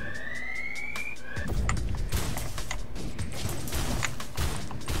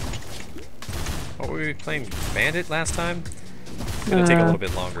 What were we playing? Bandit last time? It's gonna take a little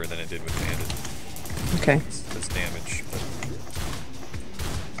bit longer than it did with Bandit. Okay. This damage, but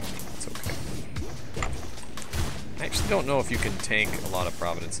it's okay. I actually don't know if you can tank a lot of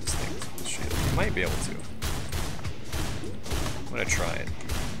Providence's things with this shield. You might be able to. I'm gonna try it.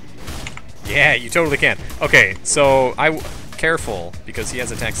 Yeah, you totally can. Okay, so careful, because he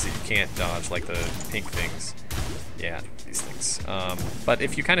has attacks that you can't dodge, like the pink things. Yeah, these things. But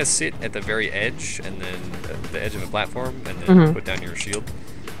if you kind of sit at the very edge, and then the edge of a platform, and then put down your shield,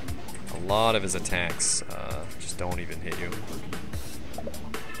 a lot of his attacks just don't even hit you.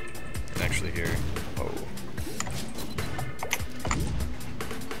 And actually here, oh.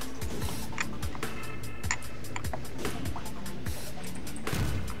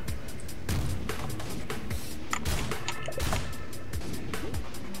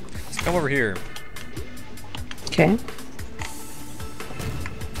 So come over here. Okay.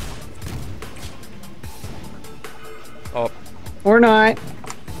 Oh. Or not.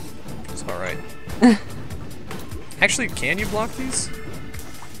 It's alright. Actually, can you block these?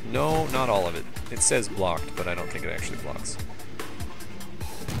 No, not all of it. It says blocked, but I don't think it actually blocks.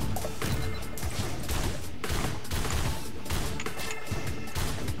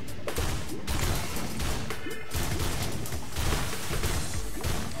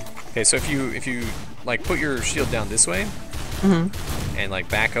 Okay, so if you like put your shield down this way and like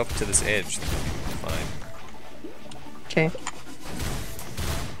back up to this edge, then you'll be fine. Okay.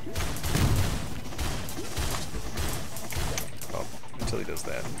 Oh, until he does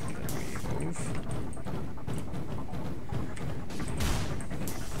that, and then we move.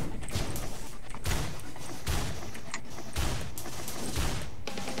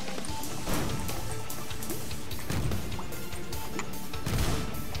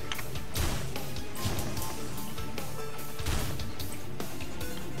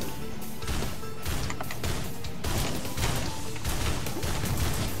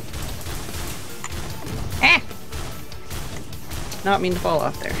 Not mean to fall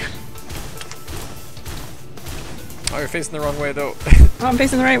off there. Oh, you're facing the wrong way though. Oh, I'm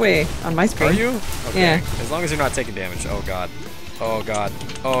facing the right way on my screen. Are you? Okay. Yeah. As long as you're not taking damage. Oh god. Oh god.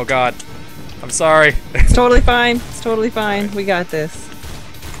 Oh god. I'm sorry. It's totally fine. It's totally fine. Right. We got this.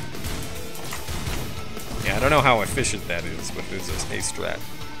 Yeah, I don't know how efficient that is, but it's a strat.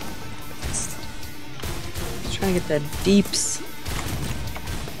 Just trying to get the deeps.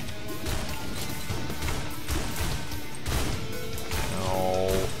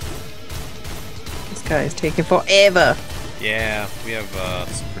 This guy is taking forever. Yeah, we have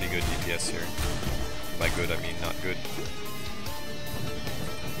some pretty good DPS here. By good, I mean not good.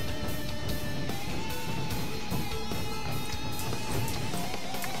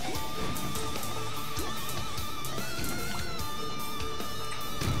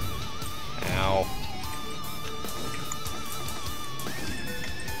 Ow.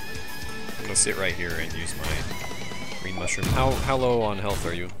 I'm gonna sit right here and use my green mushroom. How low on health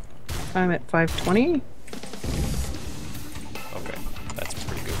are you? I'm at 520. Okay, that's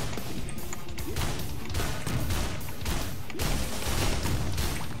pretty good.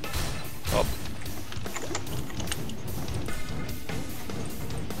 Oh.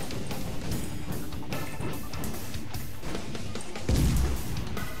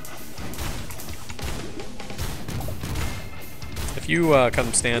 If you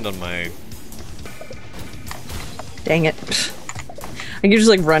come stand on my... Dang it. You're just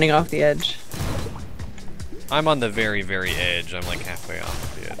like running off the edge. I'm on the very, very edge. I'm like halfway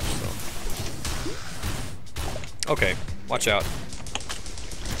off the edge, so... Okay, watch out.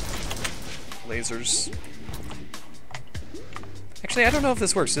 Lasers. Actually, I don't know if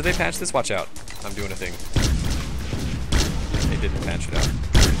this works. Did they patch this? Watch out. I'm doing a thing. They didn't patch it out.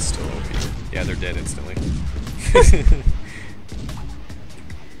 It's still OP. Yeah, they're dead instantly.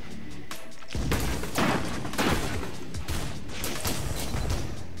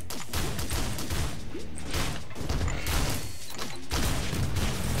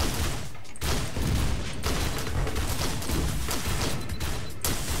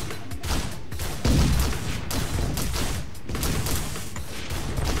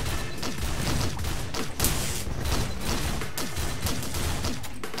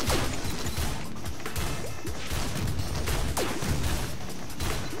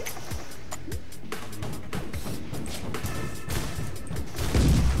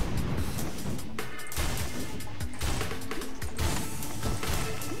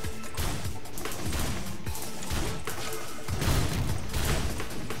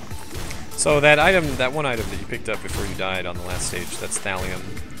 So that item, that one item that you picked up before you died on the last stage, that's thallium.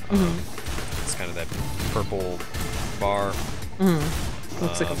 It's kind of that purple bar.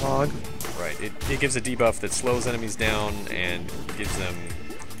 Looks like a log. Right. It gives a debuff that slows enemies down and gives them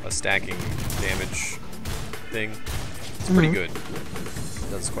a stacking damage thing. It's pretty good. It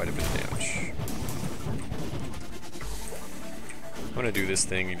does quite a bit of damage. I'm gonna do this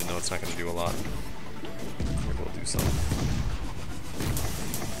thing even though it's not gonna do a lot. Maybe we'll do some.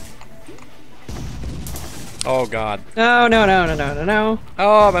 Oh god. No, no, no, no, no, no, no.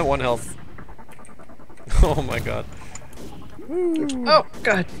 Oh, I'm at 1 health. Oh my god. Oh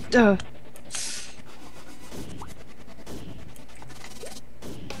god.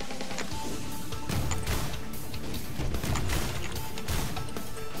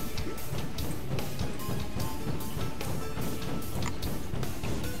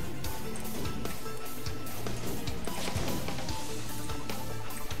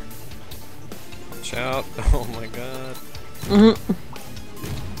 Watch out. Oh my god.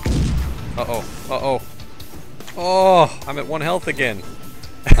 Uh-oh. Uh-oh. Oh, I'm at 1 health again.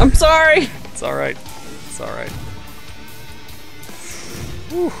 I'm sorry. It's alright. It's alright.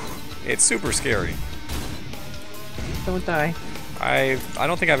 Whew. It's super scary. Don't die. I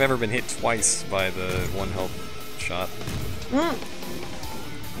don't think I've ever been hit twice by the 1 health shot.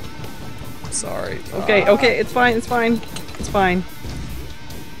 Sorry. Okay, okay, it's fine, it's fine. It's fine.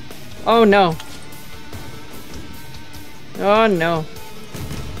 Oh no. Oh no.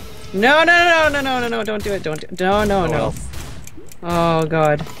 No, no, no, no, no, no, no, don't do it, don't do it. No, no, no. Health. Oh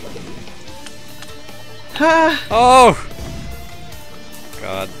god. Ah, Oh!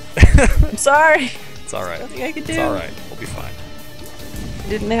 God. I'm sorry. It's alright. Nothing I could do. It's alright. We'll be fine.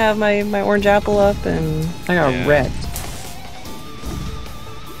 Didn't have my orange apple up and I got wrecked.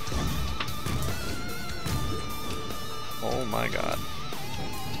 Oh my god.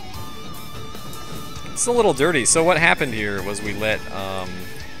 It's a little dirty. So what happened here was we let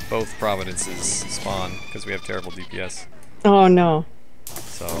both Providences spawn because we have terrible DPS. Oh no.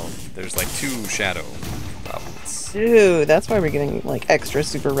 So there's like 2 Shadow Providence. Dude, that's why we're getting like extra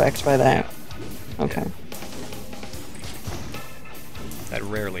super wrecked by that. Okay. That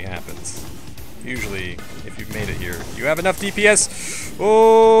rarely happens. Usually, if you've made it here, you have enough DPS.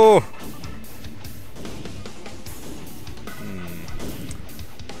 Oh!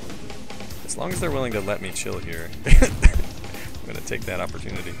 As long as they're willing to let me chill here, I'm gonna take that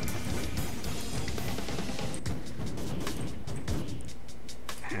opportunity.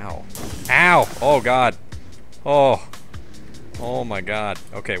 Ow. Ow! Oh god. Oh. Oh my god.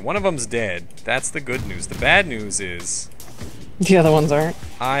 Okay, one of them's dead. That's the good news. The bad news is The other ones aren't.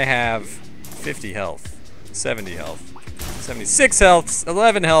 I have 50 health, 70 health, 76 health,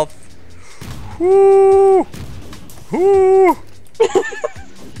 11 health. Whoo! Whoo!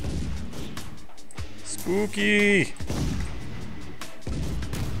 Spooky!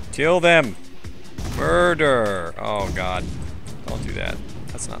 Kill them! Murder! Oh god. Don't do that.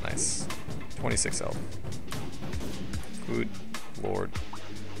 That's not nice. 26 health. Good lord.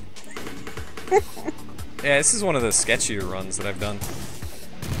 Yeah, this is one of the sketchier runs that I've done.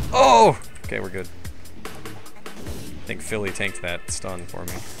 Oh! Okay, we're good. I think Philly tanked that stun for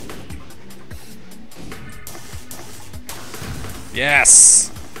me.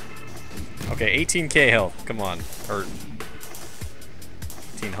 Yes! Okay, 18k health. Come on. Or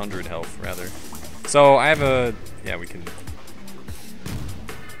 1800 health, rather. So, I have a... Yeah, we can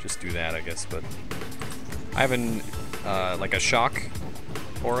just do that, I guess, but... I have an, like a shock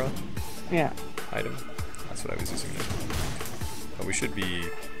aura Yeah. item. That's what I was using it. But we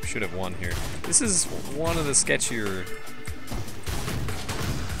should have won here. This is one of the sketchier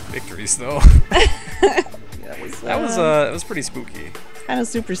victories, though. That was pretty spooky. Kind of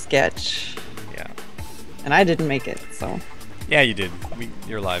super sketch. Yeah. And I didn't make it, so. Yeah, you did.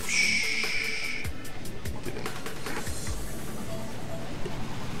 You're alive. Shh. You did it.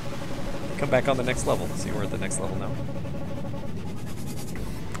 Come back on the next level. See, we're at the next level now.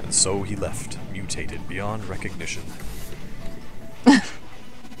 And so he left, mutated beyond recognition.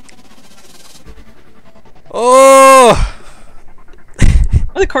 Oh!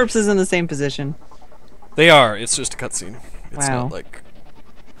 Are the corpses in the same position? They are. It's just a cutscene. It's Wow. not like...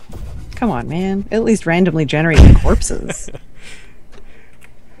 Come on, man. At least randomly generating corpses.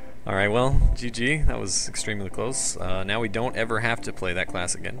 Alright, well, GG. That was extremely close. Now we don't ever have to play that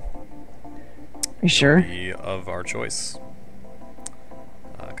class again. You sure? Be of our choice.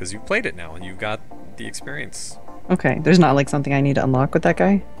 Because you've played it now, and you've got the experience. Okay, there's not like something I need to unlock with that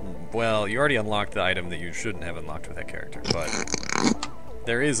guy? Well, you already unlocked the item that you shouldn't have unlocked with that character, but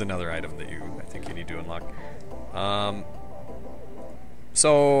there is another item that I think you need to unlock.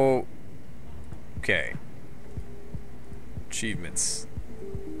 So, Okay. Achievements.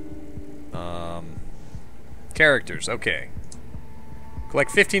 Characters, okay.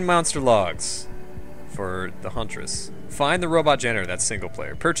 Collect 15 monster logs for the Huntress. Find the robot janitor, that's single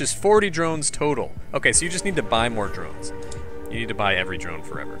player. Purchase 40 drones total. Okay, so you just need to buy more drones. You need to buy every drone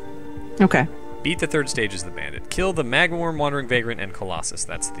forever. Okay. Beat the third stage as the bandit. Kill the Magworm, Wandering Vagrant, and Colossus.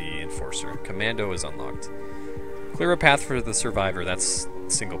 That's the enforcer. Commando is unlocked. Clear a path for the survivor. That's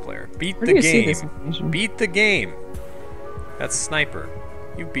single player. Beat Where the do you see game. this information? Beat the game. That's sniper.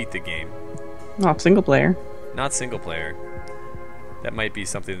 You beat the game. Not single player. Not single player. That might be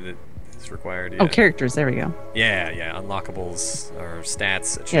something that is required. Oh, Yeah. characters. There we go. Yeah. Unlockables or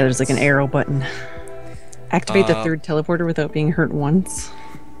stats. Yeah, there's like an achievements. arrow button. Activate the third teleporter without being hurt once.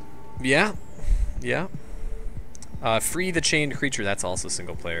 Yeah. Free the chained creature. That's also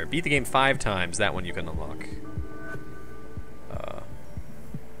single player. Beat the game 5 times. That one you can unlock.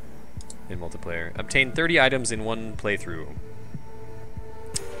 In multiplayer. Obtain 30 items in one playthrough.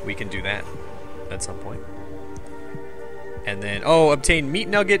 We can do that at some point. And then, obtain meat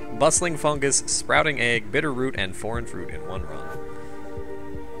nugget, bustling fungus, sprouting egg, bitter root, and foreign fruit in one run.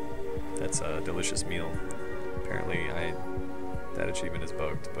 That's a delicious meal. Apparently, that achievement is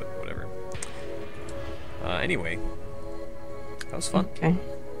bugged, but whatever. Anyway, that was fun. Okay.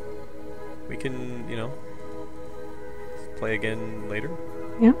 We can, play again later.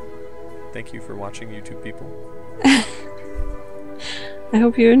 Yeah. Thank you for watching, YouTube people. I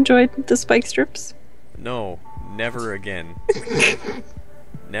hope you enjoyed the spike strips. No, never again.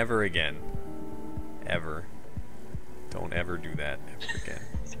 Never again. Ever. Don't ever do that ever again.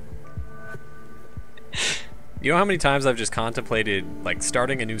 You know how many times I've just contemplated like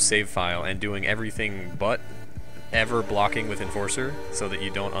starting a new save file and doing everything but ever blocking with Enforcer so that you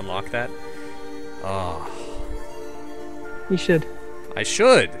don't unlock that? Oh. You should. I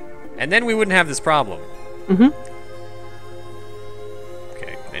should. And then we wouldn't have this problem. Mm-hmm.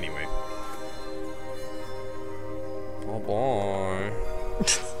 Okay, anyway. Oh boy.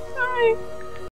 Bye.